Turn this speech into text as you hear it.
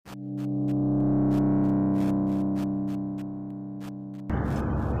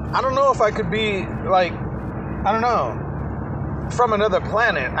I don't know if I could be like, I don't know, from another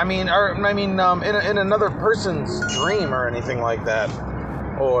planet. I mean, in another person's dream or anything like that.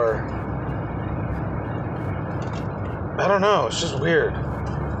 Or, I don't know. It's just weird.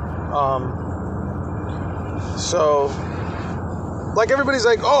 So, like everybody's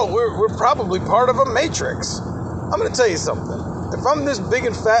like, oh, we're probably part of a matrix. I'm gonna tell you something. If I'm this big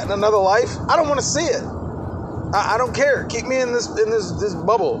and fat in another life, I don't want to see it. I don't care. Keep me in this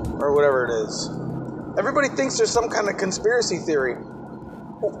bubble or whatever it is. Everybody thinks there's some kind of conspiracy theory.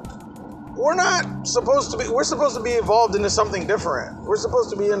 We're not supposed to be. We're supposed to be evolved into something different. We're supposed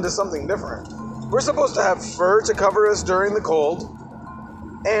to be into something different. We're supposed to have fur to cover us during the cold,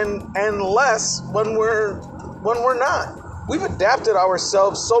 and less when we're not. We've adapted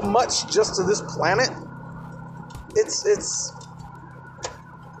ourselves so much just to this planet. It's.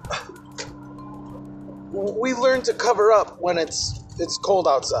 We learn to cover up when it's cold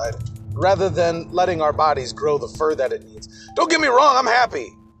outside, rather than letting our bodies grow the fur that it needs. Don't get me wrong, I'm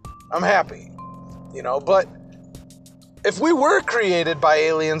happy, but if we were created by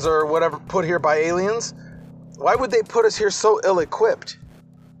aliens or whatever, put here by aliens, why would they put us here so ill-equipped?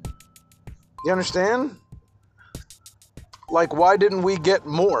 You understand? Like, why didn't we get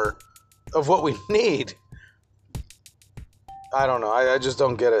more of what we need? I don't know. I just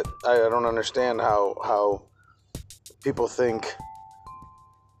don't get it. I don't understand how people think.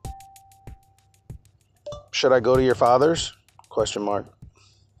 Should I go to your father's? ?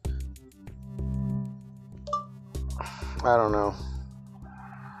 I don't know.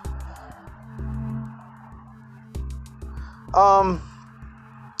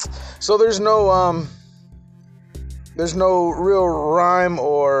 So there's no real rhyme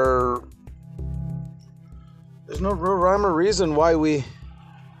or reason why we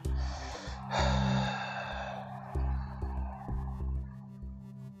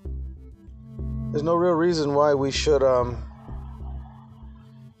shouldn't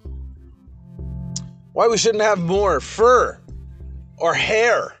have more fur or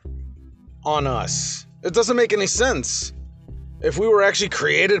hair on us. It doesn't make any sense. If we were actually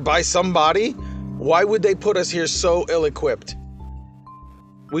created by somebody, why would they put us here so ill-equipped?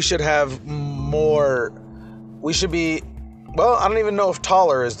 We should have more. We should be, well, I don't even know if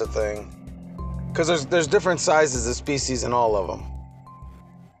taller is the thing. Because there's different sizes of species in all of them.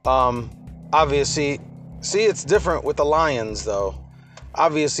 Obviously, see, it's different with the lions, though.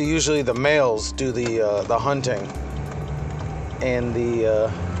 Obviously, usually the males do the hunting, and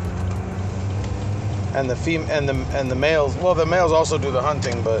the males. Well, the males also do the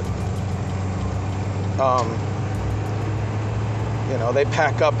hunting, but they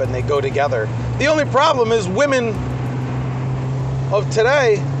pack up and they go together. The only problem is women of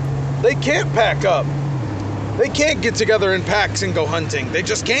today, they can't pack up. They can't get together in packs and go hunting. They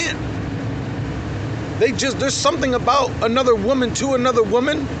just can't. There's something about another woman to another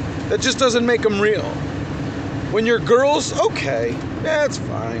woman that just doesn't make them real. When you're girls, okay, yeah, it's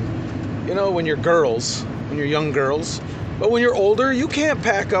fine. When you're girls, when you're young girls. But when you're older, you can't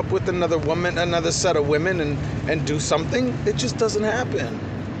pack up with another woman, another set of women and do something. It just doesn't happen.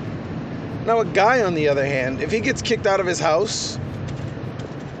 Now, a guy, on the other hand, if he gets kicked out of his house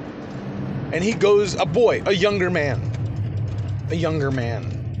and he goes, a younger man,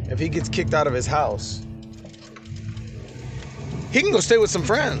 if he gets kicked out of his house, he can go stay with some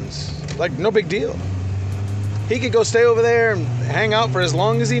friends. Like, no big deal. He could go stay over there and hang out for as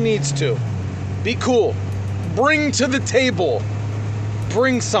long as he needs to. Be cool. Bring to the table.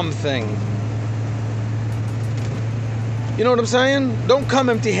 Bring something. You know what I'm saying? Don't come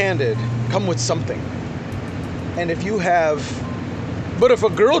empty-handed. Come with something. And if a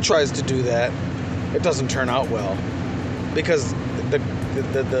girl tries to do that, it doesn't turn out well. Because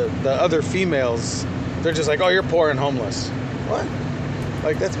the other females, they're just like, oh, you're poor and homeless. What?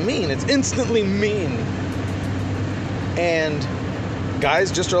 Like, that's mean. It's instantly mean. And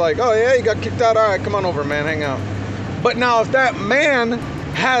guys just are like, oh yeah, you got kicked out, all right, come on over, man, hang out. But now if that man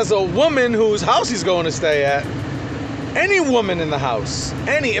has a woman whose house he's going to stay at, any woman in the house,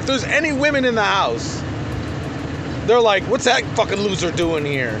 if there's any women in the house, they're like, what's that fucking loser doing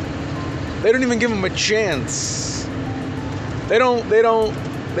here? They don't even give him a chance. They don't be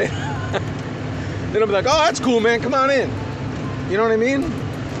like, oh, that's cool, man, come on in. You know what I mean?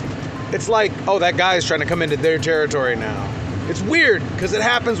 It's like, oh, that guy's trying to come into their territory now. It's weird, because it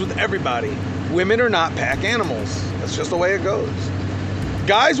happens with everybody. Women are not pack animals. That's just the way it goes.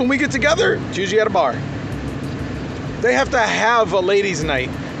 Guys, when we get together, it's usually at a bar. They have to have a ladies' night,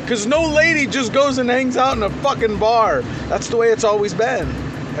 because no lady just goes and hangs out in a fucking bar. That's the way it's always been.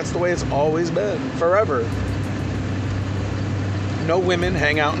 That's the way it's always been, forever. No women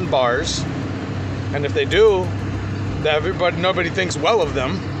hang out in bars, and if they do, nobody thinks well of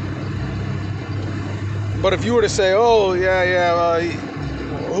them. But if you were to say, oh,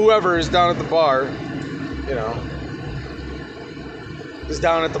 whoever is down at the bar, is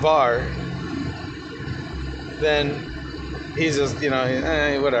down at the bar, then he's just,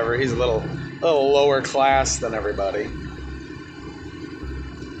 whatever. He's a little lower class than everybody.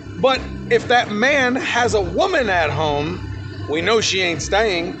 But if that man has a woman at home, we know she ain't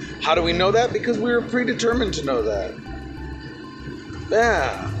staying. How do we know that? Because we were predetermined to know that.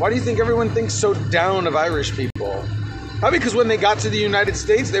 Yeah. Why do you think everyone thinks so down of Irish people? Probably because when they got to the United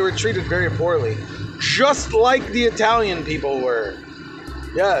States, they were treated very poorly. Just like the Italian people were.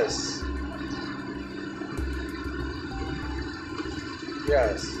 Yes.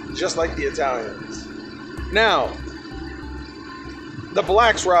 Yes. Just like the Italians. Now, the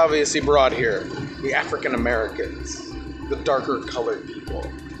blacks were obviously brought here. The African Americans. The darker colored people.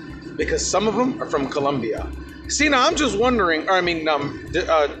 Because some of them are from Colombia. See, now I'm just wondering, the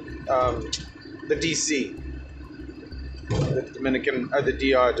DC. The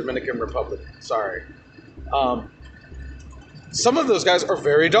Dominican Republic. Sorry. Some of those guys are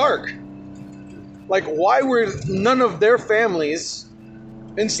very dark. Like, why were none of their families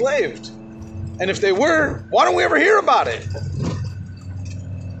enslaved? And if they were, why don't we ever hear about it?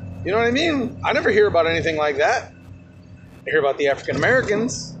 You know what I mean? I never hear about anything like that. I hear about the African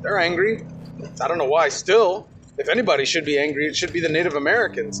Americans. They're angry. I don't know why still. If anybody should be angry, it should be the Native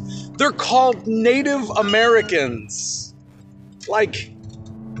Americans. They're called Native Americans. Like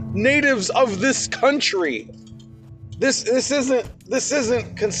natives of this country. This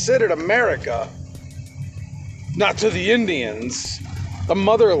isn't considered America. Not to the Indians. The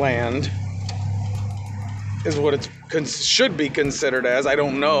motherland is what it should be considered as. I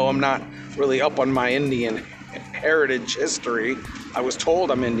don't know. I'm not really up on my Indian heritage history. I was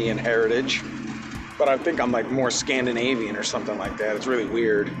told I'm Indian heritage, but I think I'm like more Scandinavian or something like that. It's really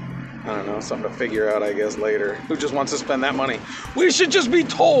weird. I don't know, something to figure out, I guess, later. Who just wants to spend that money? We should just be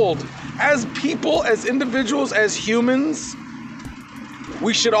told, as people, as individuals, as humans,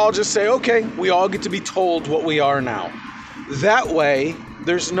 we should all just say, okay, we all get to be told what we are now. That way,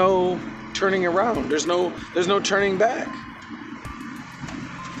 there's no turning around. There's no turning back.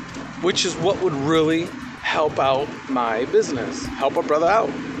 Which is what would really help out my business. Help a brother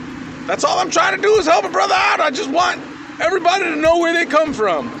out. That's all I'm trying to do is help a brother out. I just want everybody to know where they come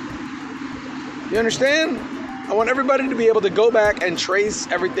from. You understand? I want everybody to be able to go back and trace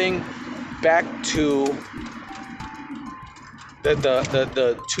everything back to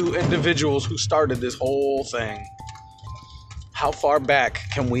the two individuals who started this whole thing. How far back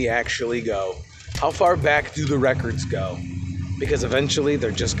can we actually go? How far back do the records go? Because eventually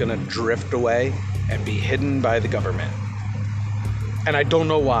they're just going to drift away and be hidden by the government. And I don't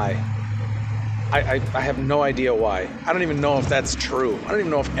know why. I have no idea why. I don't even know if that's true. I don't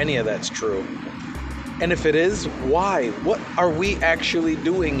even know if any of that's true. And if it is, why? What are we actually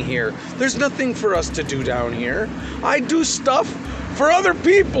doing here? There's nothing for us to do down here. I do stuff for other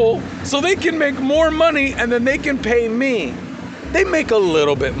people so they can make more money and then they can pay me. They make a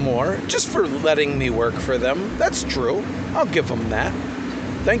little bit more just for letting me work for them. That's true. I'll give them that.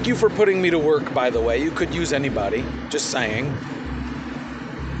 Thank you for putting me to work, by the way. You could use anybody. Just saying.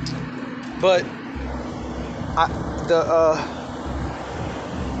 But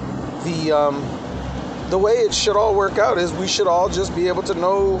the way it should all work out is we should all just be able to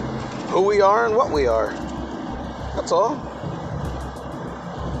know who we are and what we are. That's all.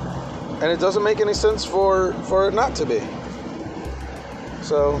 And it doesn't make any sense for it not to be.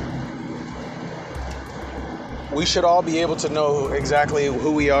 So we should all be able to know exactly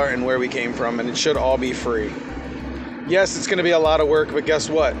who we are and where we came from, and it should all be free. Yes, it's going to be a lot of work, but guess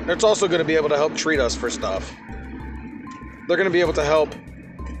what? It's also going to be able to help treat us for stuff. They're going to be able to help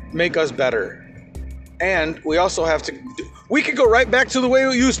make us better. And we also have to... We could go right back to the way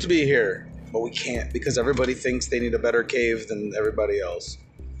it used to be here, but we can't because everybody thinks they need a better cave than everybody else.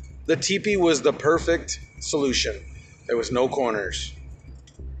 The teepee was the perfect solution. There was no corners.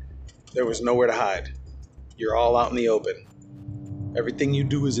 There was nowhere to hide. You're all out in the open. Everything you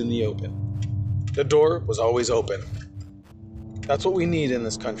do is in the open. The door was always open. That's what we need in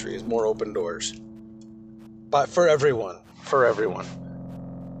this country, is more open doors. But for everyone. For everyone.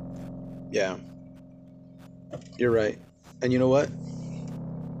 Yeah. You're right. And you know what?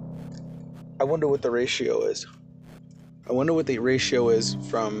 I wonder what the ratio is. I wonder what the ratio is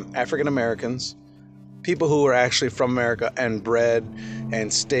from African Americans, people who are actually from America and bred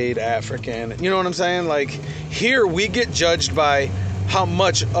and stayed African. You know what I'm saying? Like, here we get judged by how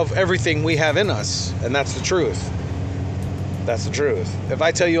much of everything we have in us. And that's the truth. That's the truth. If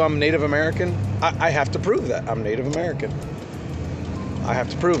I tell you I'm Native American, I have to prove that I'm Native American. I have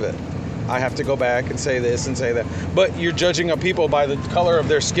to prove it. I have to go back and say this and say that. But you're judging a people by the color of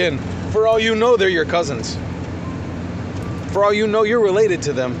their skin. For all you know, they're your cousins. For all you know, you're related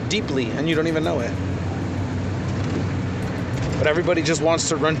to them deeply, and you don't even know it. But everybody just wants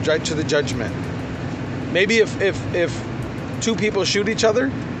to run right to the judgment. Maybe if two people shoot each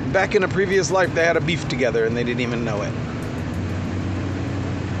other, back in a previous life, they had a beef together, and they didn't even know it.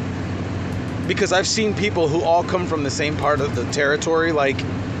 Because I've seen people who all come from the same part of the territory, like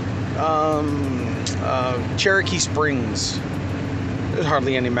Cherokee Springs. There's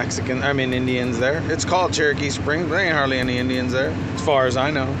hardly any Indians there. It's called Cherokee Springs, but there ain't hardly any Indians there, as far as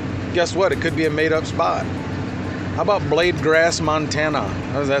I know. Guess what? It could be a made-up spot. How about Blade Grass, Montana?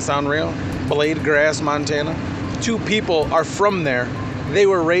 Does that sound real? Blade Grass, Montana? Two people are from there. They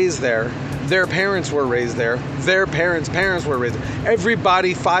were raised there. Their parents were raised there. Their parents' parents were raised there.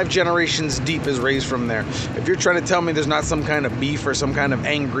 Everybody 5 generations deep is raised from there. If you're trying to tell me there's not some kind of beef or some kind of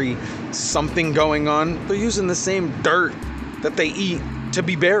angry something going on, they're using the same dirt that they eat to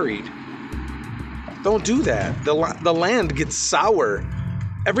be buried. Don't do that. The land gets sour.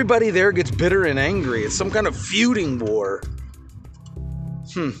 Everybody there gets bitter and angry. It's some kind of feuding war.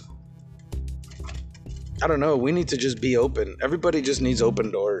 I don't know. We need to just be open. Everybody just needs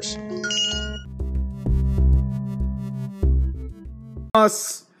open doors.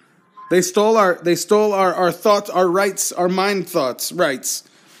 Us. They stole our thoughts, our rights, our mind thoughts, rights.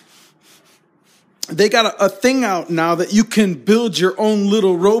 They got a thing out now that you can build your own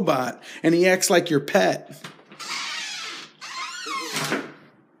little robot and he acts like your pet.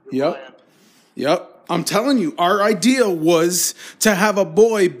 Yep. I'm telling you, our idea was to have a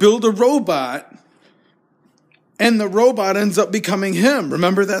boy build a robot and the robot ends up becoming him.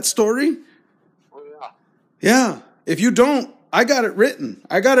 Remember that story? Oh, yeah. Yeah. If you don't, I got it written.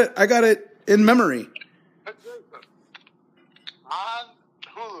 I got it in memory. On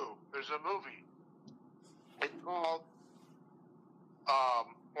Hulu, there's a movie. It's called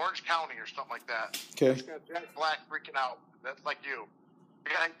Orange County or something like that. Okay. It's got Jack Black freaking out. That's like you. I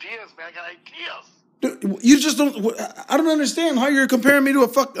got ideas, man. I got ideas. Dude, you just don't. I don't understand how you're comparing me to a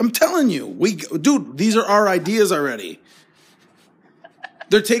fuck. I'm telling you, dude, these are our ideas already.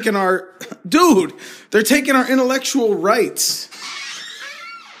 They're taking our intellectual rights.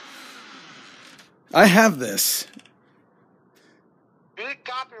 I have this. You didn't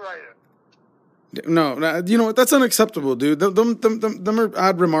copyright it. No, you know what? That's unacceptable, dude. Them are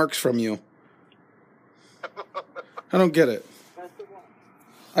odd remarks from you. I don't get it.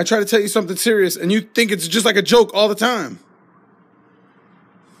 I try to tell you something serious, and you think it's just like a joke all the time.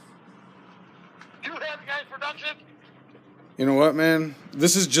 You have guys production? You know what, man?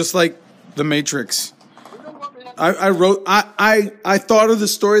 This is just like The Matrix. You know what, man? I thought of the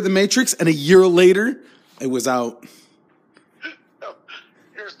story of The Matrix, and a year later, it was out. No,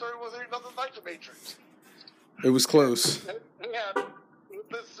 your story wasn't nothing like The Matrix. It was close. Yeah,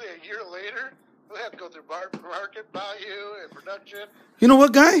 let's see, a year later, we have to go through market value and production. You know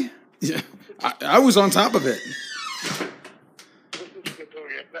what, guy? Yeah, I was on top of it.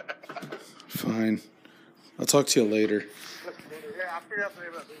 Fine. I'll talk to you later. Yeah, I'll figure out the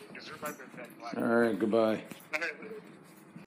name of that movie because you're my big fan. All right, goodbye. All right.